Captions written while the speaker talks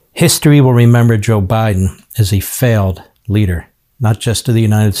History will remember Joe Biden as a failed leader, not just of the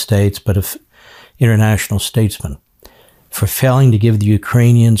United States, but of international statesmen, for failing to give the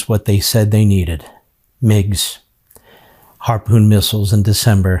Ukrainians what they said they needed: MiGs, Harpoon missiles in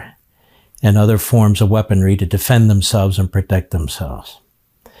December, and other forms of weaponry to defend themselves and protect themselves.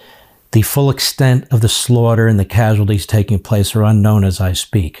 The full extent of the slaughter and the casualties taking place are unknown as I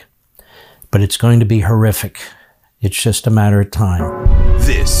speak, but it's going to be horrific. It's just a matter of time.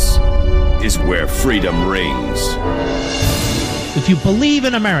 This is where freedom rings. If you believe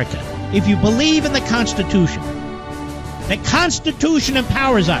in America, if you believe in the Constitution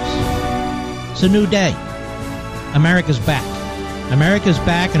empowers us. It's a new day. America's back. America's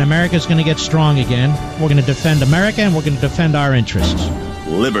back, and America's going to get strong again. We're going to defend America, and we're going to defend our interests.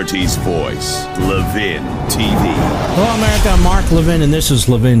 Liberty's voice, Levin TV. Hello, America. I'm Mark Levin, and this is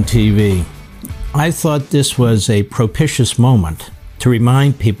Levin TV. I thought this was a propitious moment to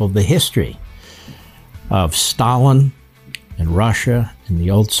remind people of the history of Stalin and Russia and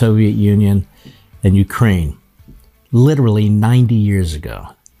the old Soviet Union and Ukraine, literally 90 years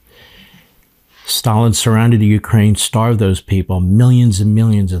ago. Stalin surrounded the Ukraine, starved those people. Millions and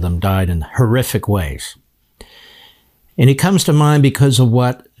millions of them died in horrific ways. And it comes to mind because of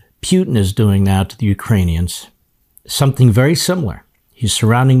what Putin is doing now to the Ukrainians, something very similar. He's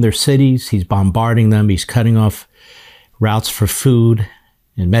surrounding their cities, he's bombarding them, he's cutting off routes for food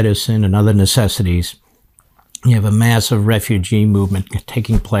and medicine and other necessities. You have a massive refugee movement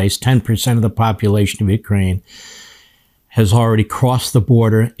taking place. 10% of the population of Ukraine has already crossed the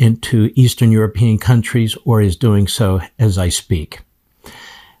border into Eastern European countries or is doing so as I speak.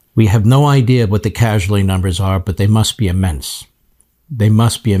 We have no idea what the casualty numbers are, but they must be immense. They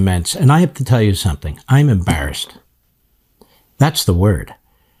must be immense. And I have to tell you something. I'm embarrassed. That's the word.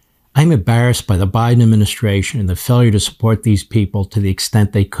 I'm embarrassed by the Biden administration and the failure to support these people to the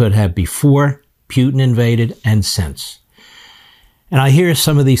extent they could have before Putin invaded and since. And I hear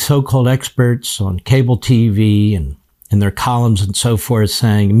some of these so-called experts on cable TV and in their columns and so forth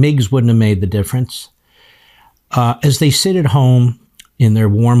saying MiGs wouldn't have made the difference. As they sit at home in their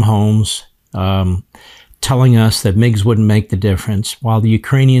warm homes, telling us that MiGs wouldn't make the difference, while the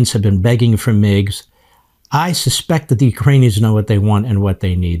Ukrainians have been begging for MiGs, I suspect that the Ukrainians know what they want and what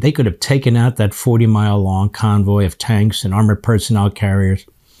they need. They could have taken out that 40-mile-long convoy of tanks and armored personnel carriers,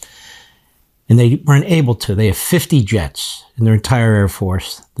 and they weren't able to. They have 50 jets in their entire Air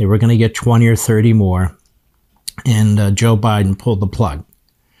Force. They were going to get 20 or 30 more, and Joe Biden pulled the plug.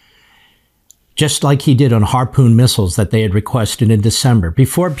 Just like he did on Harpoon missiles that they had requested in December,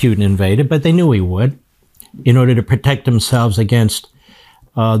 before Putin invaded, but they knew he would, in order to protect themselves against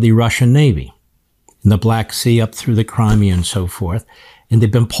the Russian Navy in the Black Sea up through the Crimea and so forth. And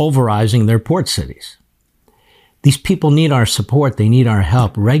they've been pulverizing their port cities. These people need our support. They need our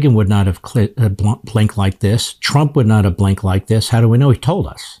help. Reagan would not have blinked like this. Trump would not have blinked like this. How do we know? He told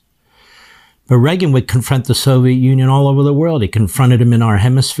us. But Reagan would confront the Soviet Union all over the world. He confronted them in our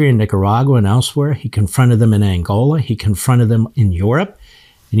hemisphere, in Nicaragua and elsewhere. He confronted them in Angola. He confronted them in Europe.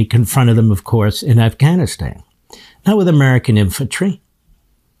 And he confronted them, of course, in Afghanistan. Not with American infantry,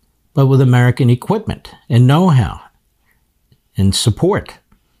 but with American equipment and know-how and support.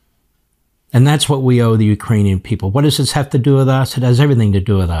 And that's what we owe the Ukrainian people. What does this have to do with us? It has everything to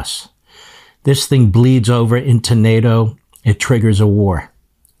do with us. This thing bleeds over into NATO. It triggers a war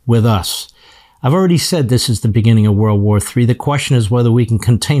with us. I've already said this is the beginning of World War III. The question is whether we can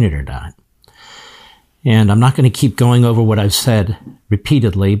contain it or not. And I'm not going to keep going over what I've said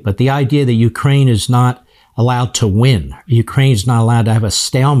repeatedly, but the idea that Ukraine is not allowed to win, Ukraine is not allowed to have a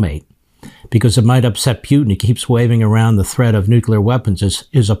stalemate because it might upset Putin. He keeps waving around the threat of nuclear weapons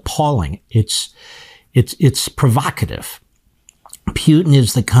is appalling. It's provocative. Putin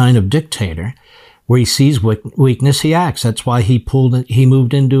is the kind of dictator where he sees weakness, he acts. That's why he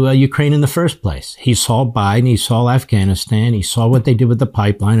moved into Ukraine in the first place. He saw Biden, he saw Afghanistan, he saw what they did with the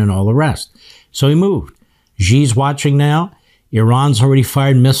pipeline and all the rest. So he moved. Xi's watching now. Iran's already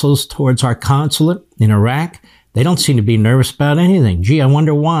fired missiles towards our consulate in Iraq. They don't seem to be nervous about anything. Gee, I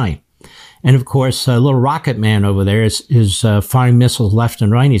wonder why. And of course, a little rocket man over there is firing missiles left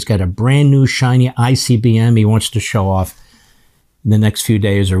and right. He's got a brand new shiny ICBM he wants to show off in the next few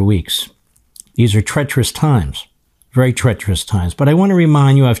days or weeks. These are treacherous times, very treacherous times. But I want to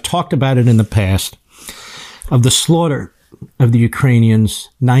remind you, I've talked about it in the past, of the slaughter of the Ukrainians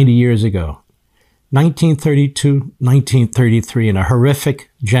 90 years ago. 1932, 1933, in a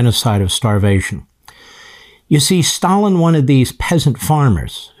horrific genocide of starvation. You see, Stalin wanted these peasant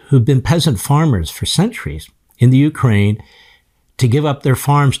farmers, who've been peasant farmers for centuries in the Ukraine, to give up their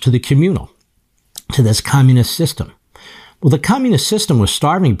farms to the communal, to this communist system. Well, the communist system was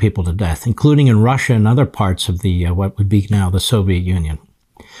starving people to death, including in Russia and other parts of the what would be now the Soviet Union.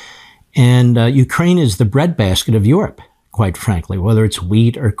 And Ukraine is the breadbasket of Europe, quite frankly, whether it's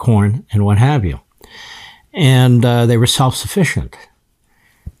wheat or corn and what have you. And they were self-sufficient.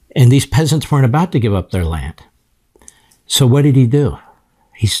 And these peasants weren't about to give up their land. So what did he do?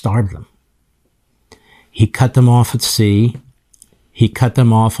 He starved them. He cut them off at sea. He cut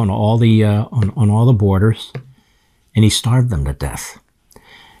them off on all the on all the borders, and he starved them to death.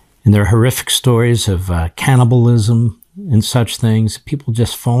 And there are horrific stories of cannibalism and such things, people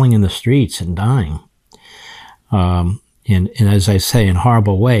just falling in the streets and dying. And as I say, in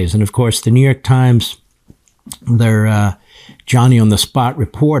horrible ways. And of course, the New York Times, their Johnny-on-the-spot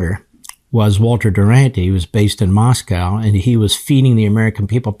reporter was Walter Duranty. He was based in Moscow, and he was feeding the American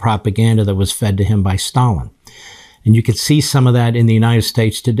people propaganda that was fed to him by Stalin. And you can see some of that in the United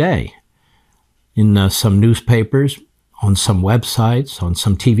States today, in some newspapers, on some websites, on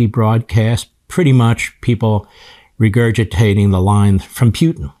some TV broadcasts, pretty much people regurgitating the line from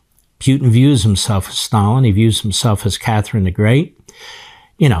Putin. Putin views himself as Stalin. He views himself as Catherine the Great,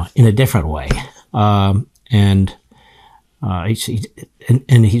 in a different way. And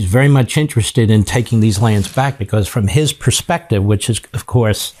he's very much interested in taking these lands back because from his perspective, which is, of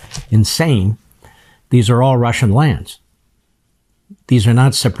course, insane, these are all Russian lands. These are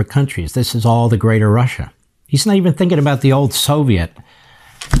not separate countries. This is all the greater Russia. He's not even thinking about the old Soviet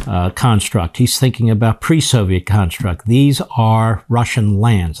construct. He's thinking about pre-Soviet construct. These are Russian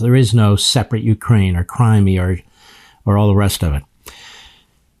lands. There is no separate Ukraine or Crimea or all the rest of it.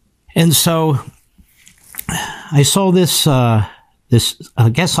 And so I saw this, I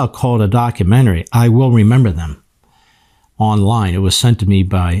guess I'll call it a documentary. I Will Remember Them, online. It was sent to me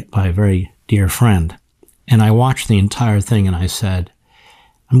by a very dear friend. And I watched the entire thing and I said,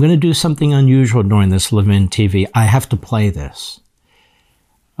 I'm going to do something unusual during this Levin TV. I have to play this.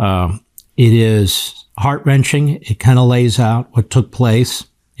 It is heart-wrenching. It kind of lays out what took place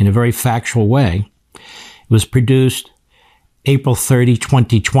in a very factual way. It was produced April 30,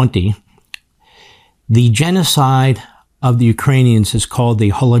 2020. The genocide of the Ukrainians is called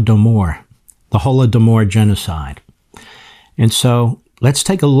the Holodomor genocide. And so let's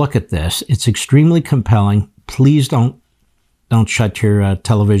take a look at this. It's extremely compelling. Please don't shut your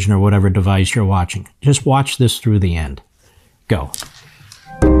television or whatever device you're watching. Just watch this through the end. Go.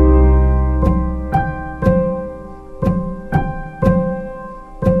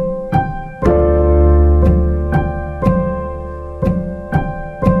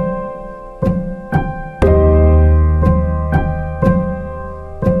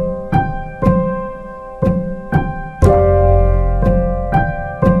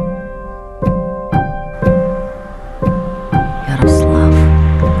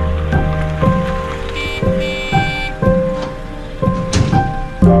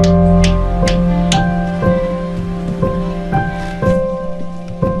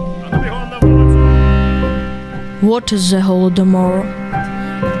 What is the Holodomor?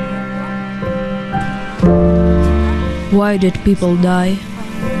 Why did people die?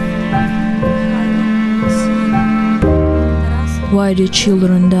 Why did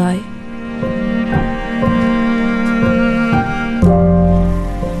children die?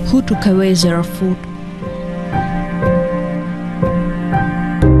 Who took away their food?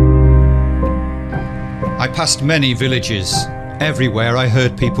 I passed many villages. Everywhere I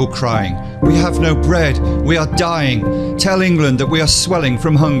heard people crying, "We have no bread, we are dying. Tell England that we are swelling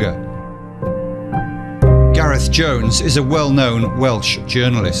from hunger." Gareth Jones is a well-known Welsh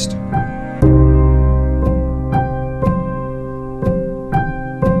journalist.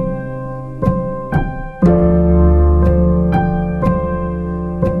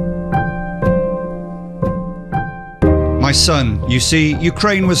 My son, you see,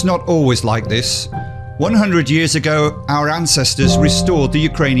 Ukraine was not always like this. 100 years ago, our ancestors restored the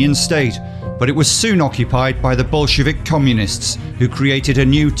Ukrainian state, but it was soon occupied by the Bolshevik communists, who created a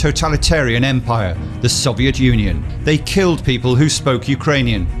new totalitarian empire, the Soviet Union. They killed people who spoke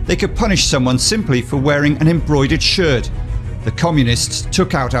Ukrainian. They could punish someone simply for wearing an embroidered shirt. The communists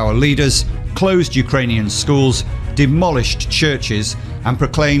took out our leaders, closed Ukrainian schools, demolished churches, and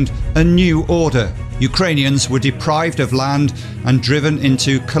proclaimed a new order. Ukrainians were deprived of land and driven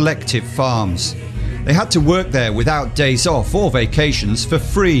into collective farms. They had to work there without days off or vacations for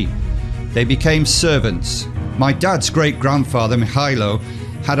free. They became servants. My dad's great-grandfather, Mikhailo,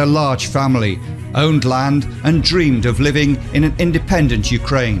 had a large family, owned land, and dreamed of living in an independent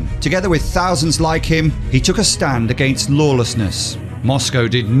Ukraine. Together with thousands like him, he took a stand against lawlessness. Moscow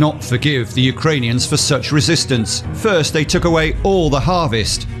did not forgive the Ukrainians for such resistance. First, they took away all the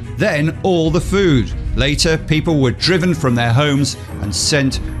harvest, then all the food. Later, people were driven from their homes and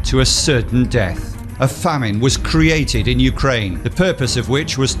sent to a certain death. A famine was created in Ukraine, the purpose of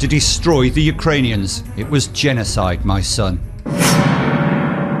which was to destroy the Ukrainians. It was genocide, my son.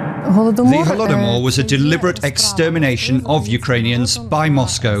 The Holodomor was a deliberate extermination of Ukrainians by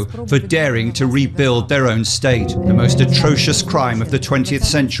Moscow for daring to rebuild their own state. The most atrocious crime of the 20th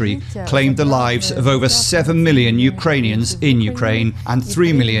century claimed the lives of over 7 million Ukrainians in Ukraine and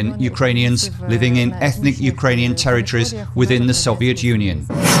 3 million Ukrainians living in ethnic Ukrainian territories within the Soviet Union.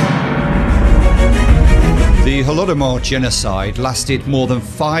 The Holodomor genocide lasted more than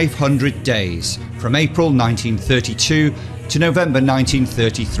 500 days, from April 1932 to November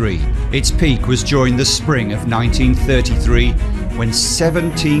 1933. Its peak was during the spring of 1933, when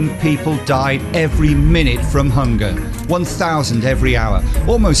 17 people died every minute from hunger, 1,000 every hour,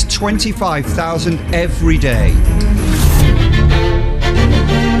 almost 25,000 every day.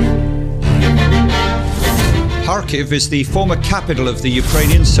 Kharkiv is the former capital of the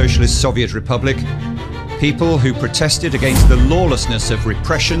Ukrainian Socialist Soviet Republic. People who protested against the lawlessness of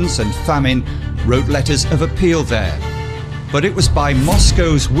repressions and famine wrote letters of appeal there. But it was by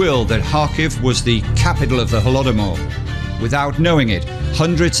Moscow's will that Kharkiv was the capital of the Holodomor. Without knowing it,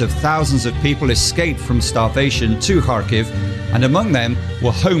 hundreds of thousands of people escaped from starvation to Kharkiv, and among them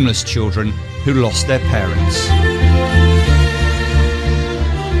were homeless children who lost their parents.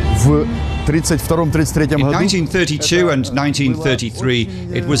 In 1932 and 1933,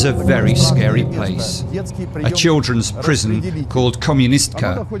 it was a very scary place. A children's prison called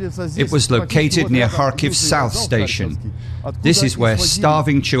Kommunistka. It was located near Kharkiv South Station. This is where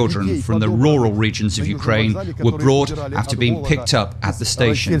starving children from the rural regions of Ukraine were brought after being picked up at the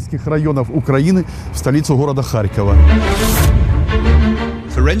station.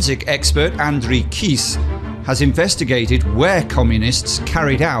 Forensic expert Andriy Kis has investigated where communists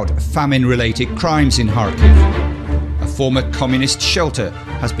carried out famine-related crimes in Kharkiv. A former communist shelter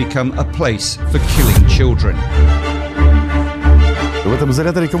has become a place for killing children.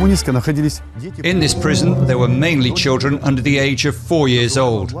 In this prison, there were mainly children under the age of 4 years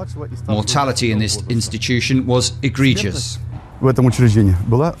old. Mortality in this institution was egregious.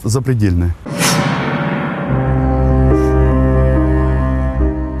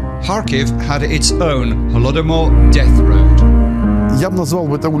 Kharkiv had its own Holodomor death road.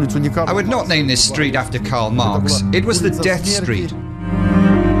 I would not name this street after Karl Marx. It was the Death Street.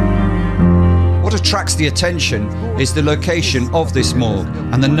 What attracts the attention is the location of this morgue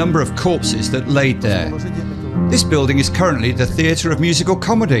and the number of corpses that laid there. This building is currently the Theatre of Musical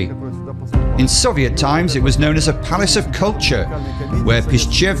Comedy. In Soviet times, it was known as a palace of culture, where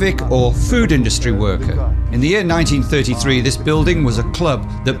Pishchevik or food industry worker. In the year 1933, this building was a club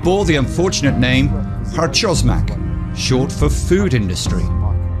that bore the unfortunate name Harchozmak, short for food industry.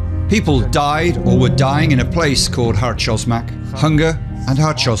 People died or were dying in a place called Harchozmak. Hunger and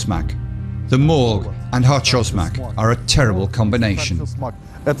Harchozmak. The morgue and Harchozmak are a terrible combination.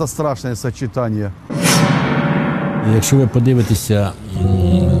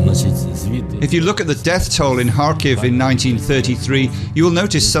 If you look at the death toll in Kharkiv in 1933, you will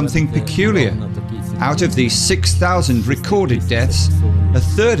notice something peculiar. Out of the 6,000 recorded deaths, a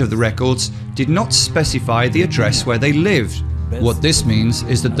third of the records did not specify the address where they lived. What this means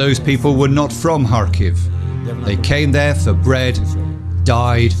is that those people were not from Kharkiv. They came there for bread,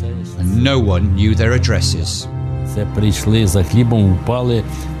 died, and no one knew their addresses. Це прийшли за хлібом, впали,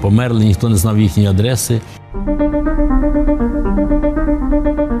 померли, ніхто не знав їхні адреси.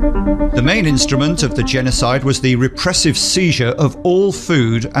 The main instrument of the genocide was the repressive seizure of all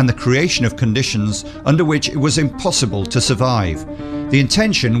food and the creation of conditions under which it was impossible to survive. The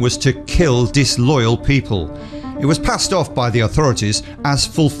intention was to kill disloyal people. It was passed off by the authorities as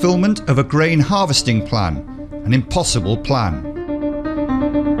fulfillment of a grain harvesting plan, an impossible plan.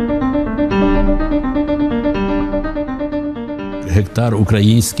 Гектар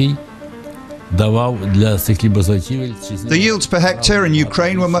український давав для цих хлібозаготівель. The yields per hectare in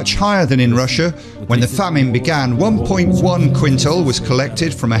Ukraine were much higher than in Russia. When the famine began, 1.1 quintal was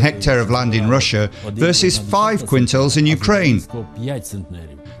collected from a hectare of land in Russia versus 5 quintals in Ukraine.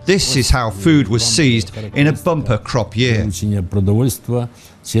 This is how food was seized in a bumper crop year. Продовольства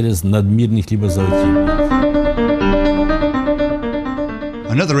через надмірні хлібозаготівлі.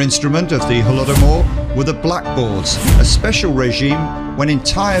 Another instrument of the Holodomor were the blackboards, a special regime when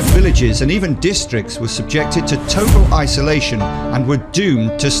entire villages and even districts were subjected to total isolation and were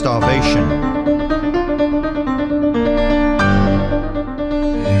doomed to starvation.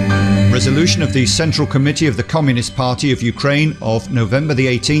 Resolution of the Central Committee of the Communist Party of Ukraine of November the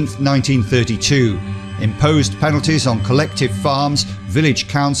 18th, 1932 imposed penalties on collective farms, village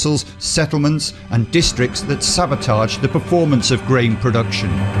councils, settlements and districts that sabotaged the performance of grain production.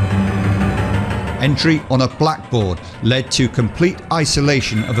 Entry on a blackboard led to complete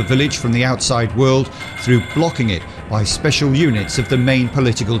isolation of a village from the outside world through blocking it by special units of the main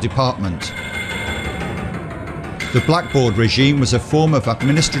political department. The blackboard regime was a form of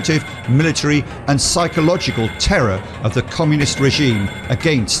administrative, military and psychological terror of the communist regime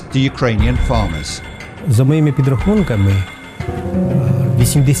against the Ukrainian farmers. За моїми підрахунками,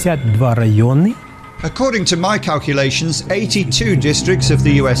 82 райони. According to my calculations, 82 districts of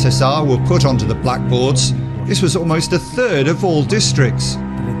the USSR were put onto the blackboards. This was almost a third of all districts.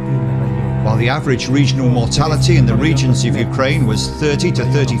 While the average regional mortality in the regions of Ukraine was 30 to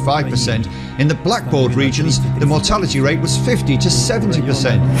 35%, in the blackboard regions the mortality rate was 50 to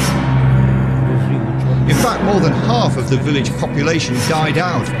 70%. In fact, more than half of the village population died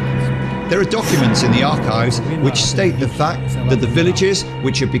out. There are documents in the archives which state the fact that the villages,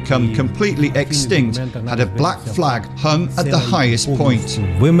 which had become completely extinct, had a black flag hung at the highest point.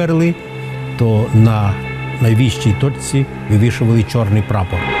 Вимерли, то на найвищій точці вивішували чорний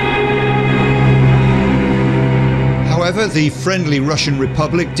прапор. However, the friendly Russian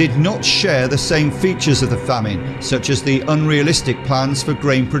Republic did not share the same features of the famine, such as the unrealistic plans for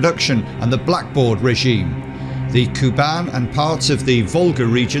grain production and the blackboard regime. The Kuban and parts of the Volga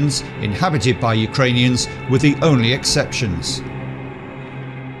regions inhabited by Ukrainians were the only exceptions.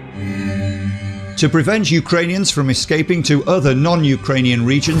 To prevent Ukrainians from escaping to other non-Ukrainian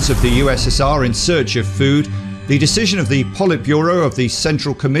regions of the USSR in search of food, the decision of the Politburo of the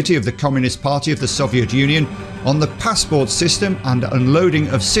Central Committee of the Communist Party of the Soviet Union on the passport system and unloading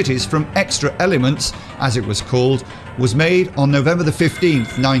of cities from extra elements, as it was called, was made on November 15,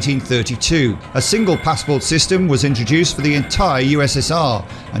 1932. A single passport system was introduced for the entire USSR,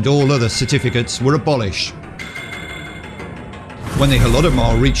 and all other certificates were abolished. When the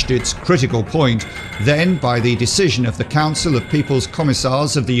Holodomor reached its critical point, then, by the decision of the Council of People's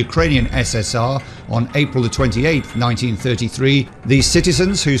Commissars of the Ukrainian SSR on April 28, 1933, the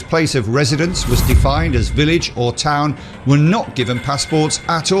citizens whose place of residence was defined as village or town were not given passports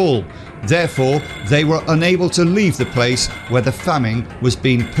at all. Therefore, they were unable to leave the place where the famine was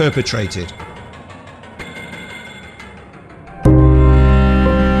being perpetrated.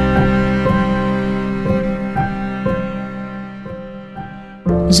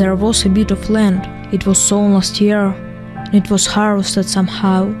 There was a bit of land. It was sown last year, and it was harvested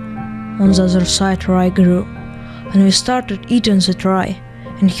somehow. On the other side rye grew, and we started eating that rye,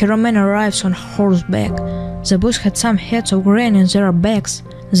 and Hieromen arrives on horseback. The boys had some heads of grain in their bags.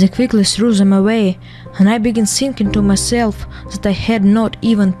 They quickly threw them away, and I began thinking to myself that I had not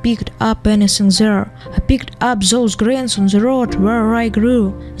even picked up anything there. I picked up those grains on the road where rye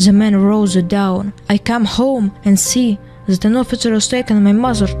grew. The man wrote it down. I come home and see that an officer has taken my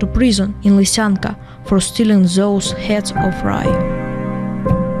mother to prison in Lysyanka for stealing those heads of rye.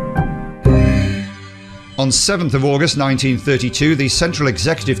 On 7th of August 1932, the Central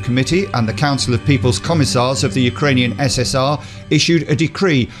Executive Committee and the Council of People's Commissars of the Ukrainian SSR issued a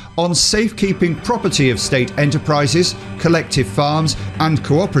decree on safekeeping property of state enterprises, collective farms and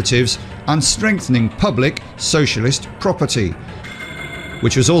cooperatives, and strengthening public socialist property,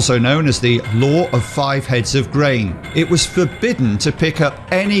 which was also known as the Law of 5 Heads of Grain. It was forbidden to pick up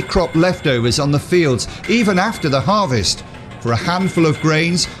any crop leftovers on the fields, even after the harvest. For a handful of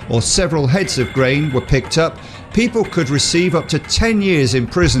grains or several heads of grain were picked up, people could receive up to 10 years in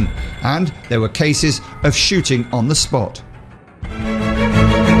prison, and there were cases of shooting on the spot.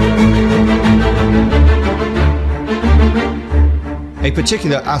 A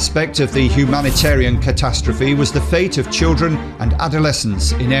particular aspect of the humanitarian catastrophe was the fate of children and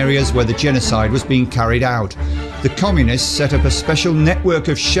adolescents in areas where the genocide was being carried out. The communists set up a special network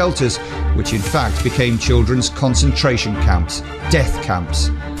of shelters, which in fact became children's concentration camps, death camps.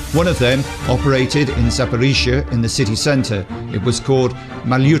 One of them operated in Zaporizhia in the city centre. It was called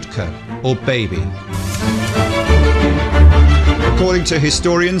Malyutka, or baby. According to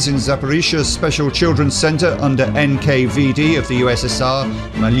historians in Zaporizhia's Special Children's Center under NKVD of the USSR,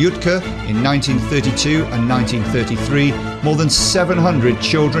 Malyutka, in 1932 and 1933, more than 700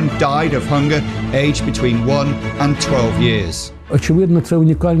 children died of hunger aged between 1 and 12 years. Очевидно, це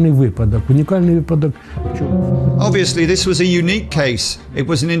унікальний випадок. Унікальний випадок. Obviously, this was a unique case. It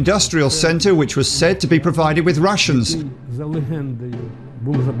was an industrial center which was said to be provided with rations. За легендою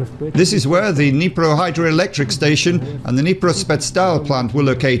був забезпечений. This is where the Dnipro hydroelectric station and the Dnipro Spetstal plant were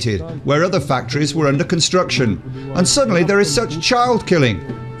located, where other factories were under construction. And suddenly there is such child killing.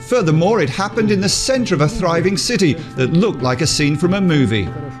 Furthermore, it happened in the center of a thriving city that looked like a scene from a movie.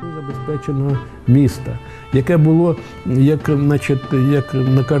 Хорошо забезпеченого міста. яке було як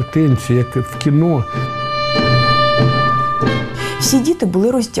на картинці, як в кіно.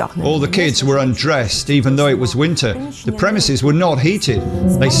 All the kids were undressed, even though it was winter. The premises were not heated.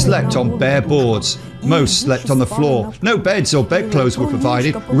 They slept on bare boards. Most slept on the floor. No beds or bedclothes were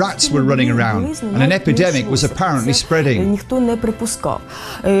provided. Rats were running around, and an epidemic was apparently spreading.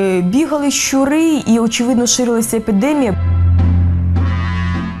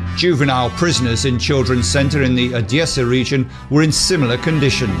 Juvenile prisoners in Children's Center in the Odessa region were in similar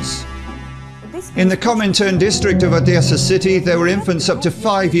conditions. In the Comintern district of Odessa city, there were infants up to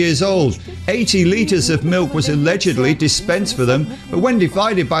 5 years old. 80 litres of milk was allegedly dispensed for them, but when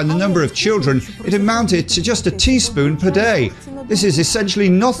divided by the number of children, it amounted to just a teaspoon per day. This is essentially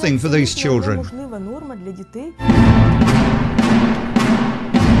nothing for these children.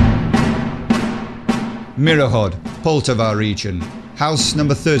 Mirohod, Poltava region. House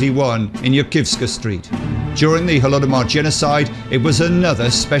number 31 in Yukivska Street. During the Holodomor genocide, it was another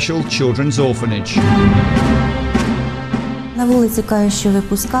special children's orphanage.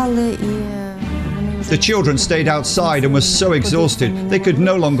 The children stayed outside and were so exhausted they could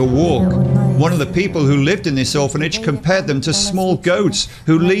no longer walk. One of the people who lived in this orphanage compared them to small goats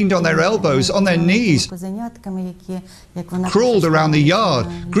who leaned on their elbows, on their knees, crawled around the yard,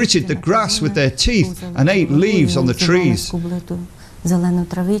 gritted the grass with their teeth, and ate leaves on the trees.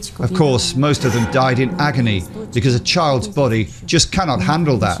 Of course, most of them died in agony because a child's body just cannot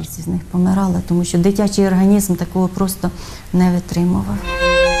handle that.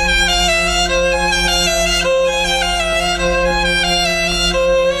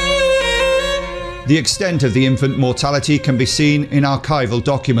 The extent of the infant mortality can be seen in archival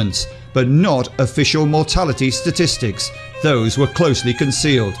documents, but not official mortality statistics. Those were closely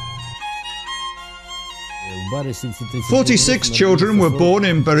concealed. 46 children were born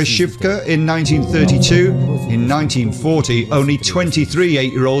in Bereshivka in 1932. In 1940, only 23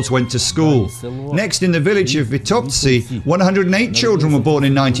 8-year-olds went to school. Next, in the village of Vitovtsi, 108 children were born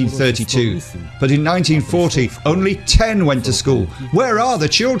in 1932. But in 1940, only 10 went to school. Where are the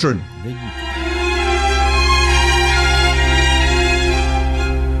children?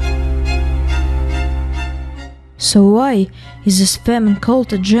 So why is this famine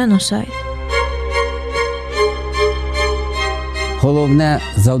called a genocide?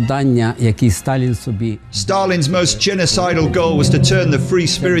 Stalin's most genocidal goal was to turn the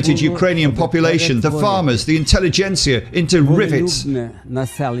free-spirited Ukrainian population, the farmers, the intelligentsia, into rivets.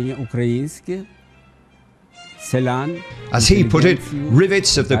 As he put it,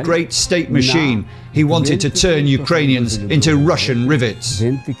 rivets of the great state machine. He wanted to turn Ukrainians into Russian rivets.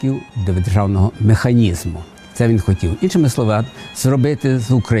 Це він хотів. Іншими словами, зробити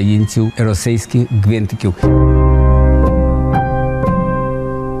з українців російських гвинтиків.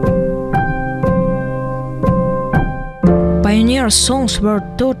 Pioneer songs were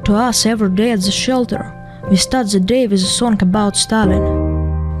taught to us every day at the shelter. We start the day with a song about Stalin.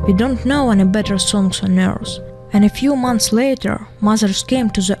 We don't know any better songs on earth. And a few months later, mothers came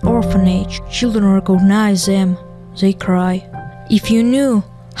to the orphanage. Children recognize them. They cry. If you knew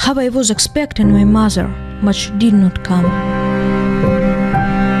how I was expecting my mother, but she did not come.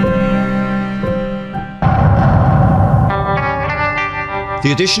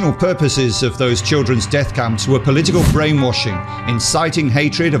 The additional purposes of those children's death camps were political brainwashing, inciting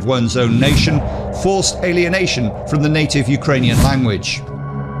hatred of one's own nation, forced alienation from the native Ukrainian language.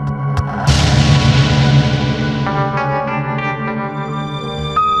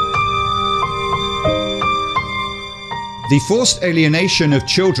 The forced alienation of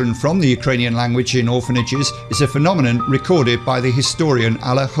children from the Ukrainian language in orphanages is a phenomenon recorded by the historian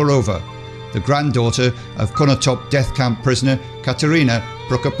Alla Horova, the granddaughter of Konotop death camp prisoner Katerina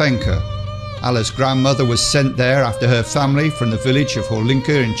Prokopenko. Alla's grandmother was sent there after her family from the village of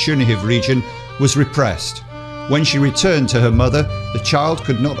Horlinka in Chernihiv region was repressed. When she returned to her mother, the child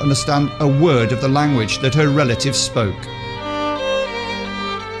could not understand a word of the language that her relatives spoke.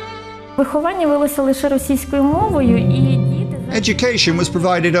 Education was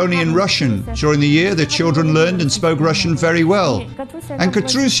provided only in Russian. During the year, the children learned and spoke Russian very well. And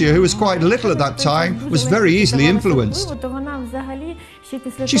Katrusia, who was quite little at that time, was very easily influenced.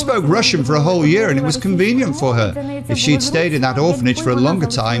 She spoke Russian for a whole year and it was convenient for her. If she'd stayed in that orphanage for a longer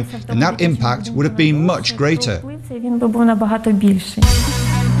time, then that impact would have been much greater.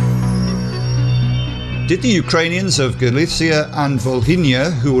 Did the Ukrainians of Galicia and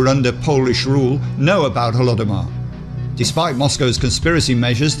Volhynia, who were under Polish rule, know about Holodomor? Despite Moscow's conspiracy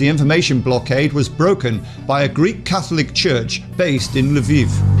measures, the information blockade was broken by a Greek Catholic church based in Lviv.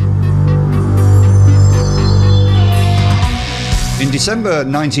 In December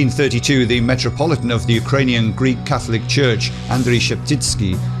 1932, the Metropolitan of the Ukrainian Greek Catholic Church, Andriy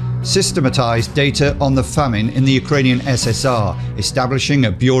Sheptytsky, systematized data on the famine in the Ukrainian SSR, establishing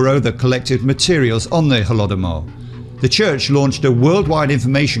a bureau that collected materials on the Holodomor. The church launched a worldwide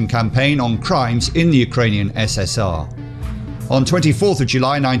information campaign on crimes in the Ukrainian SSR. On 24th of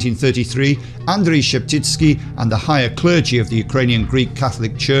July 1933, Andriy Sheptytsky and the higher clergy of the Ukrainian Greek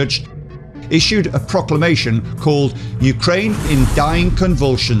Catholic Church issued a proclamation called Ukraine in Dying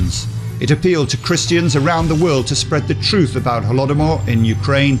Convulsions. It appealed to Christians around the world to spread the truth about Holodomor in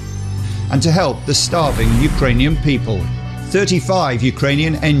Ukraine and to help the starving Ukrainian people. 35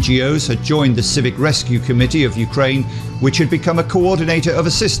 Ukrainian NGOs had joined the Civic Rescue Committee of Ukraine, which had become a coordinator of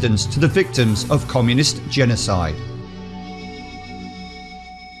assistance to the victims of communist genocide.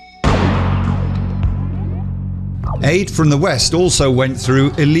 Aid from the West also went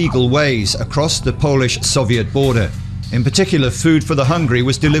through illegal ways across the Polish-Soviet border. In particular, food for the hungry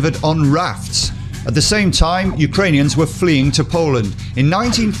was delivered on rafts. At the same time, Ukrainians were fleeing to Poland. In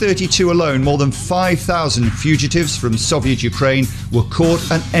 1932 alone, more than 5,000 fugitives from Soviet Ukraine were caught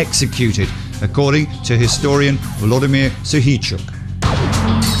and executed, according to historian Volodymyr Suhichuk.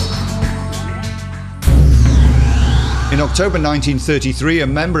 In October 1933, a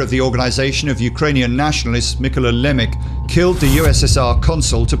member of the Organization of Ukrainian Nationalists, Mykola Lemik, killed the USSR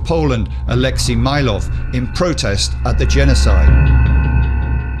consul to Poland, Alexei Mylov, in protest at the genocide.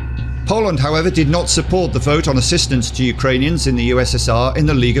 Poland, however, did not support the vote on assistance to Ukrainians in the USSR in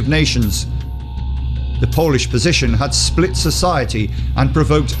the League of Nations. The Polish position had split society and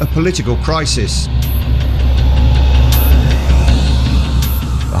provoked a political crisis.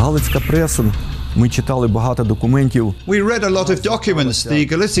 Галицька преса. Ми читали багато документів. We read a lot of documents. The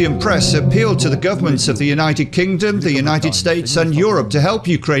Galician press appealed to the governments of the United Kingdom, the United States and Europe to help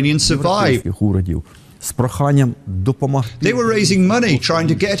Ukrainians survive. З проханням допомогти. They were raising money, trying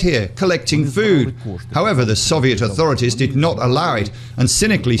to get here, collecting food. However, the Soviet authorities did not allow it and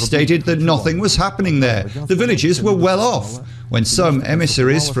cynically stated that nothing was happening there. The villages were well off. When some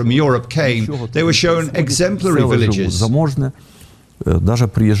emissaries from Europe came, they were shown exemplary villages. Даже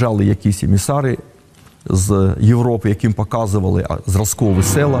приїжджали якісь емісари з Європи, яким показували зразкові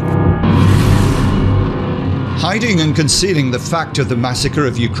села. Hiding and concealing the fact of the massacre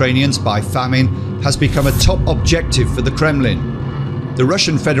of Ukrainians by famine has become a top objective for the Kremlin. The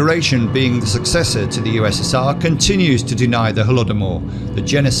Russian Federation, being the successor to the USSR, continues to deny the Holodomor, the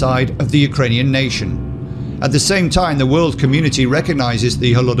genocide of the Ukrainian nation. At the same time, the world community recognizes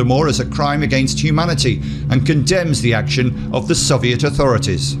the Holodomor as a crime against humanity and condemns the action of the Soviet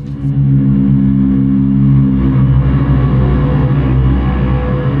authorities.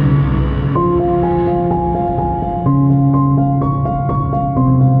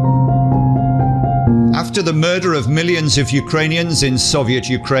 After the murder of millions of Ukrainians in Soviet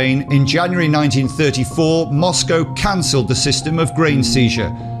Ukraine, in January 1934, Moscow cancelled the system of grain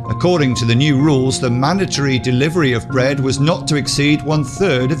seizure. According to the new rules, the mandatory delivery of bread was not to exceed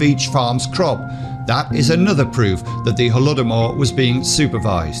 1/3 of each farm's crop. That is another proof that the Holodomor was being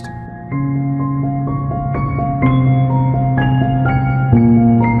supervised.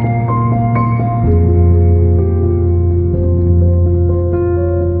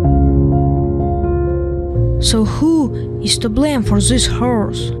 So who is to blame for this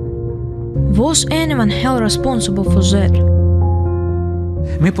horrors? Was anyone held responsible for that?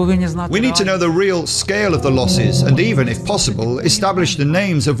 We need to know the real scale of the losses and even, if possible, establish the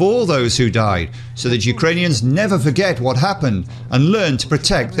names of all those who died so that Ukrainians never forget what happened and learn to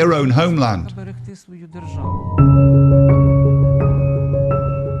protect their own homeland.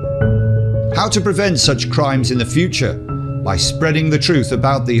 How to prevent such crimes in the future? By spreading the truth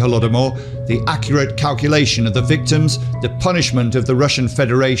about the Holodomor, the accurate calculation of the victims, the punishment of the Russian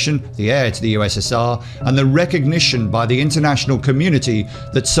Federation, the heir to the USSR, and the recognition by the international community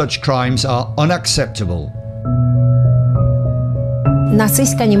that such crimes are unacceptable.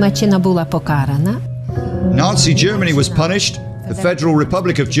 Нацистська Німеччина була покарана. Nazi Germany was punished. The Federal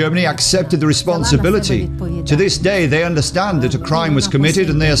Republic of Germany accepted the responsibility. To this day, they understand that a crime was committed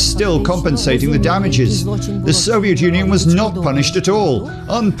and they are still compensating the damages. The Soviet Union was not punished at all.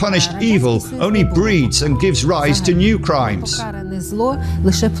 Unpunished evil only breeds and gives rise to new crimes. Покаране зло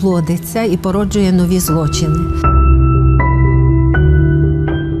лише плодиться і породжує нові злочини.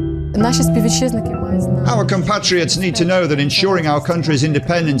 Наші співвітчизники мають знати. Our compatriots need to know that ensuring our country's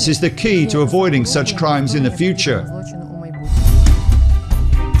independence is the key to avoiding such crimes in the future.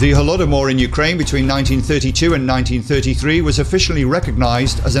 The Holodomor in Ukraine between 1932 and 1933 was officially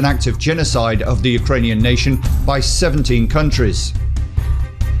recognized as an act of genocide of the Ukrainian nation by 17 countries.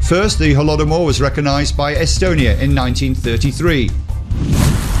 First, the Holodomor was recognized by Estonia in 1933.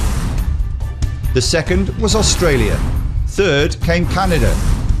 The second was Australia. Third came Canada.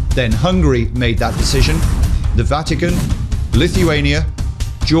 Then Hungary made that decision, the Vatican, Lithuania,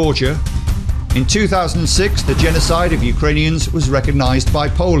 Georgia. In 2006, the genocide of Ukrainians was recognized by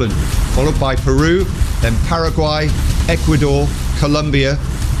Poland, followed by Peru, then Paraguay, Ecuador, Colombia,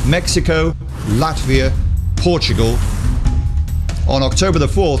 Mexico, Latvia, Portugal. On October the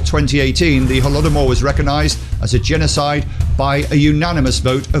 4th, 2018, the Holodomor was recognized as a genocide by a unanimous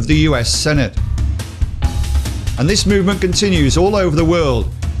vote of the US Senate. And this movement continues all over the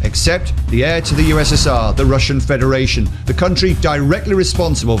world, except the heir to the USSR, the Russian Federation, the country directly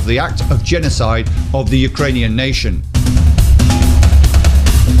responsible for the act of genocide of the Ukrainian nation.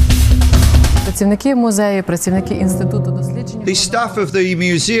 The staff of the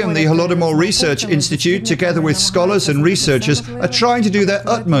museum, the Holodomor Research Institute, together with scholars and researchers, are trying to do their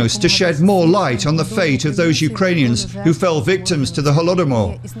utmost to shed more light on the fate of those Ukrainians who fell victims to the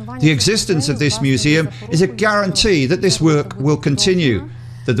Holodomor. The existence of this museum is a guarantee that this work will continue,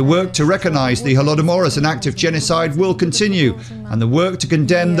 that the work to recognize the Holodomor as an act of genocide will continue, and the work to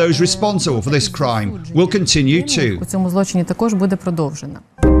condemn those responsible for this crime will continue too.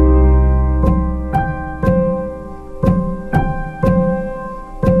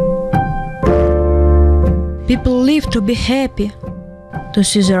 People live to be happy, to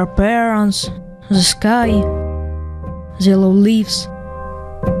see their parents, the sky, the yellow leaves.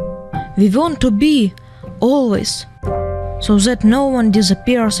 We want to be always, so that no one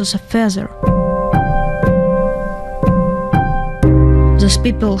disappears as a feather. These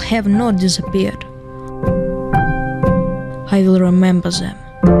people have not disappeared. I will remember them.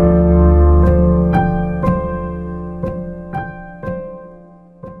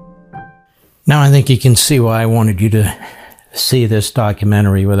 Now I think you can see why I wanted you to see this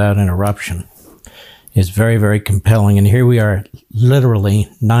documentary without interruption. It's very, very compelling. And here we are literally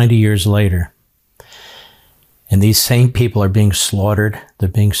 90 years later. And these same people are being slaughtered. They're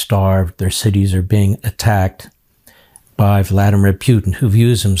being starved. Their cities are being attacked by Vladimir Putin, who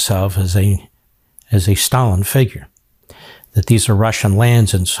views himself as a Stalin figure. That these are Russian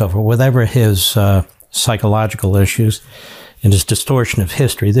lands and so forth. Whatever his psychological issues and his distortion of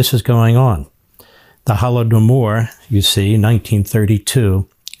history, this is going on. The Holodomor, you see, 1932,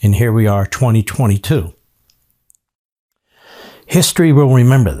 and here we are, 2022. History will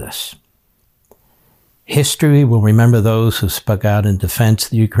remember this. History will remember those who spoke out in defense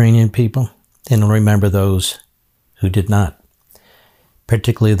of the Ukrainian people, and will remember those who did not,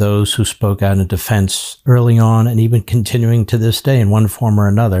 particularly those who spoke out in defense early on and even continuing to this day in one form or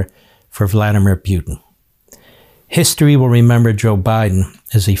another for Vladimir Putin. History will remember Joe Biden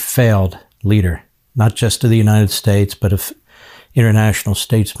as a failed leader, not just of the United States, but of international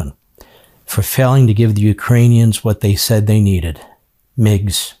statesmen, for failing to give the Ukrainians what they said they needed: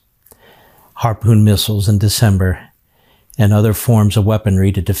 MiGs, Harpoon missiles in December, and other forms of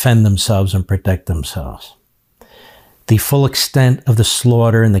weaponry to defend themselves and protect themselves. The full extent of the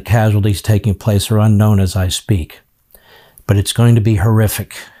slaughter and the casualties taking place are unknown as I speak, but it's going to be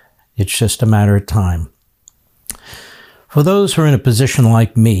horrific. It's just a matter of time. For those who are in a position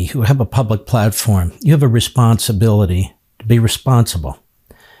like me, who have a public platform, you have a responsibility to be responsible.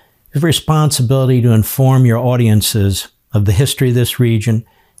 You have a responsibility to inform your audiences of the history of this region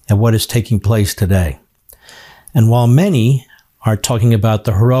and what is taking place today. And while many are talking about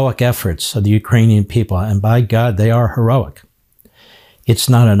the heroic efforts of the Ukrainian people, and by God, they are heroic, it's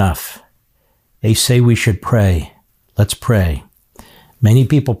not enough. They say we should pray. Let's pray. Many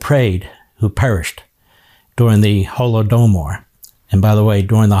people prayed who perished during the Holodomor, and by the way,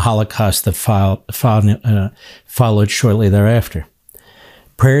 during the Holocaust that followed shortly thereafter.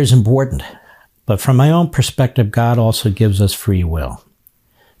 Prayer is important, but from my own perspective, God also gives us free will.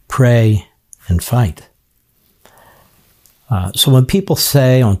 Pray and fight. So when people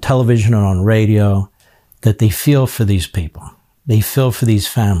say on television or on radio that they feel for these people, they feel for these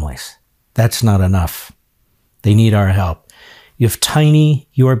families, that's not enough. They need our help. You have tiny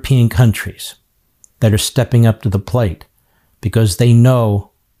European countries that are stepping up to the plate because they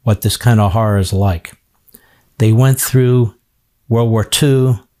know what this kind of horror is like. They went through World War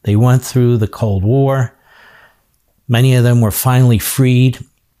II. They went through the Cold War. Many of them were finally freed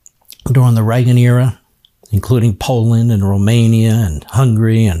during the Reagan era, including Poland and Romania and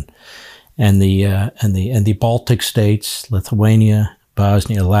Hungary and the Baltic states, Lithuania,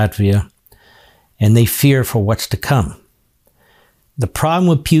 Bosnia, Latvia, and they fear for what's to come. The problem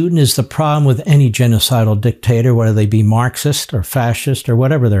with Putin is the problem with any genocidal dictator, whether they be Marxist or fascist or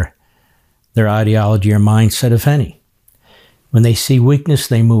whatever their ideology or mindset, if any. When they see weakness,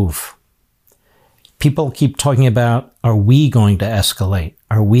 they move. People keep talking about, are we going to escalate?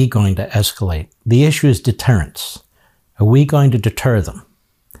 Are we going to escalate? The issue is deterrence. Are we going to deter them?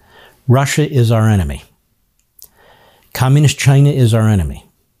 Russia is our enemy. Communist China is our enemy.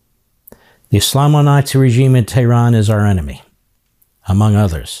 The Islamo-Nazi regime in Tehran is our enemy, among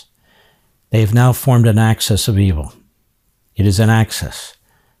others. They have now formed an axis of evil. It is an axis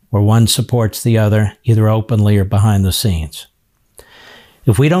where one supports the other, either openly or behind the scenes.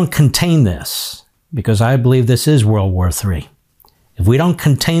 If we don't contain this, because I believe this is World War III, if we don't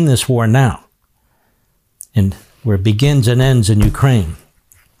contain this war now, and where it begins and ends in Ukraine,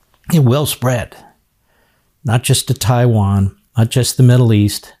 it will spread. Not just to Taiwan, not just the Middle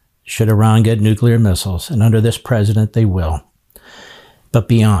East, should Iran get nuclear missiles, and under this president they will, but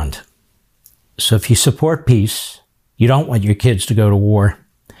beyond. So if you support peace, you don't want your kids to go to war,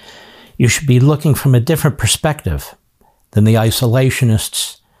 you should be looking from a different perspective than the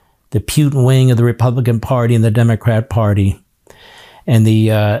isolationists, the Putin wing of the Republican Party and the Democrat Party, and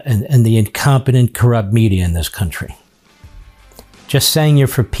the incompetent, corrupt media in this country. Just saying you're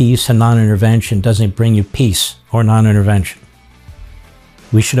for peace and non-intervention doesn't bring you peace or non-intervention.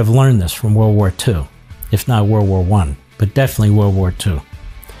 We should have learned this from World War II, if not World War I, but definitely World War II.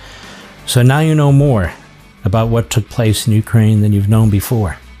 So now you know more about what took place in Ukraine than you've known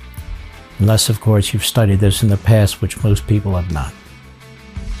before. Unless, of course, you've studied this in the past, which most people have not.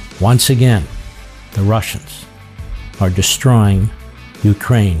 Once again, the Russians are destroying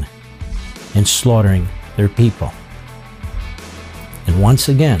Ukraine and slaughtering their people. And once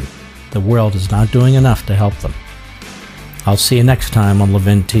again, the world is not doing enough to help them. I'll see you next time on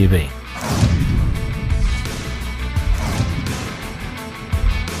Levin TV.